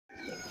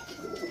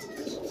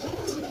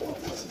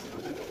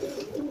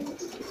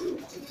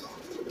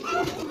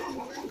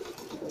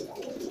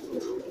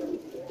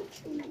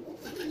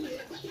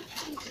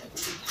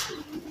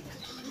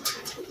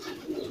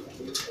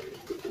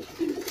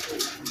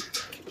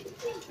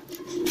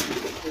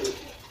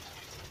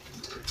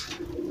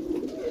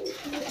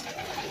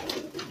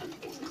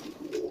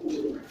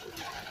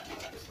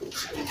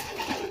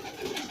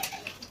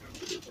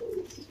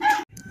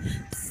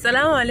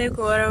Assalamu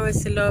alaikum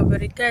warahmatullahi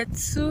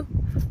wabarakatuh.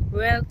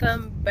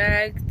 Welcome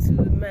back to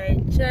my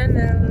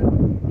channel.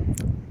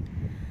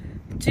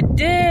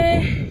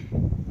 Today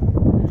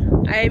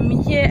I'm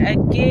here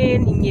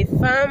again in a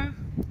farm.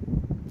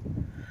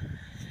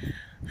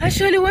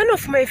 Actually, one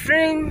of my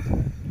friends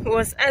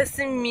was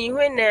asking me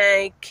when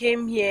I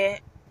came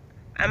here,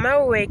 am I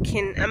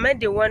working? Am I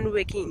the one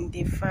working in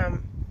the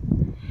farm?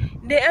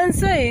 The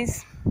answer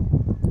is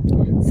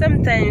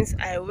sometimes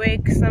I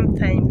work,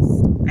 sometimes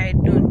I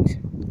don't.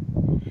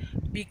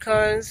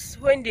 Because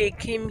when they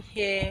came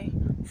here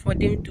for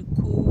them to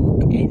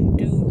cook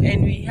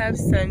and we have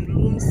some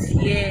rooms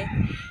here,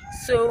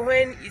 so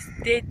when it's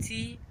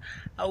dirty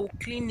I will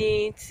clean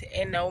it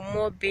and I'll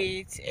mop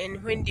it,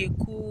 and when they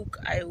cook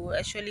I will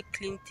actually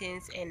clean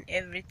things and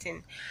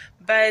everything.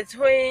 But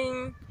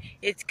when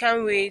it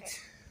comes with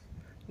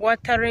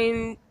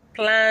watering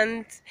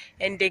plants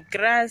and the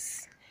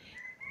grass,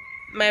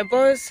 my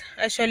boss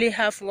actually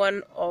have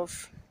one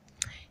of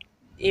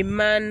a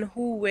man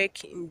who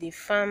work in the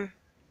farm.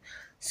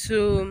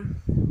 So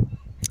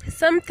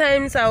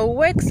sometimes I'll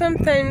work,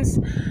 sometimes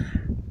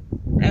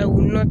I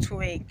will not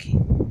work.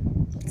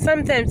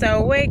 Sometimes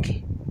I'll work,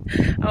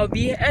 I'll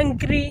be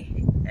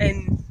angry,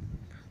 and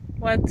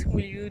what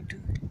will you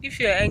do? If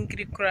you're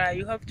angry, cry,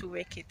 you have to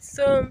work it.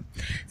 So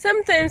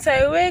sometimes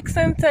I work,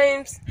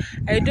 sometimes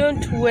I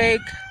don't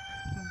work.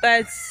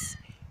 But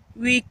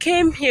we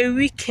came here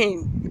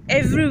weekend.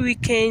 Every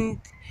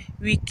weekend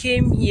we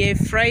came here.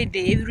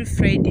 Friday, every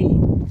Friday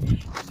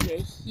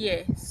we're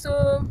here.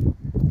 So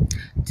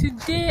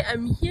today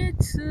I'm here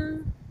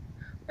too.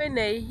 When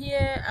I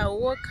hear, I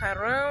walk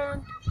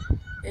around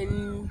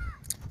and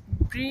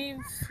breathe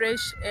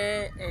fresh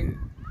air, and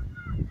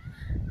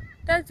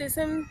that's the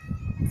same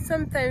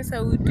sometimes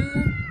I will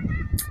do,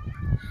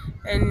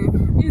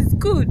 and it's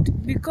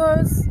good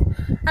because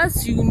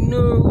as you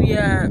know me,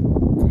 I'm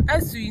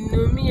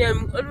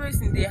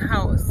always in the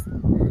house.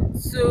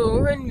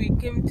 So when we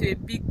came to a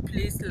big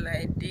place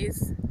like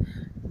this,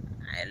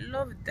 I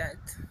love that.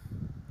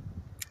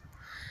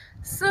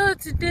 So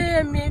today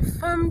I'm a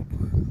farm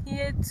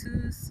here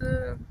too,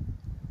 so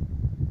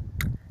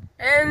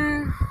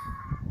and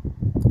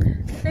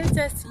let's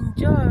just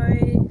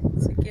enjoy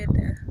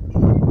together.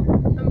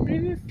 I'm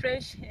breathing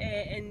fresh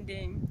air, and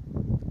then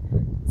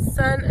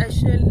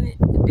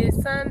the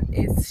sun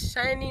is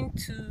shining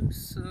too,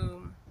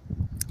 so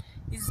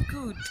it's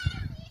good.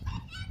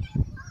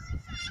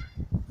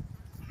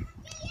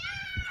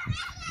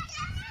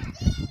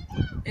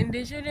 And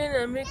the children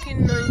are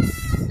making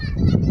noise.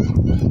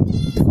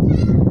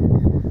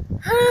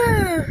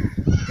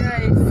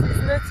 Guys,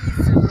 it's not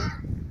easy.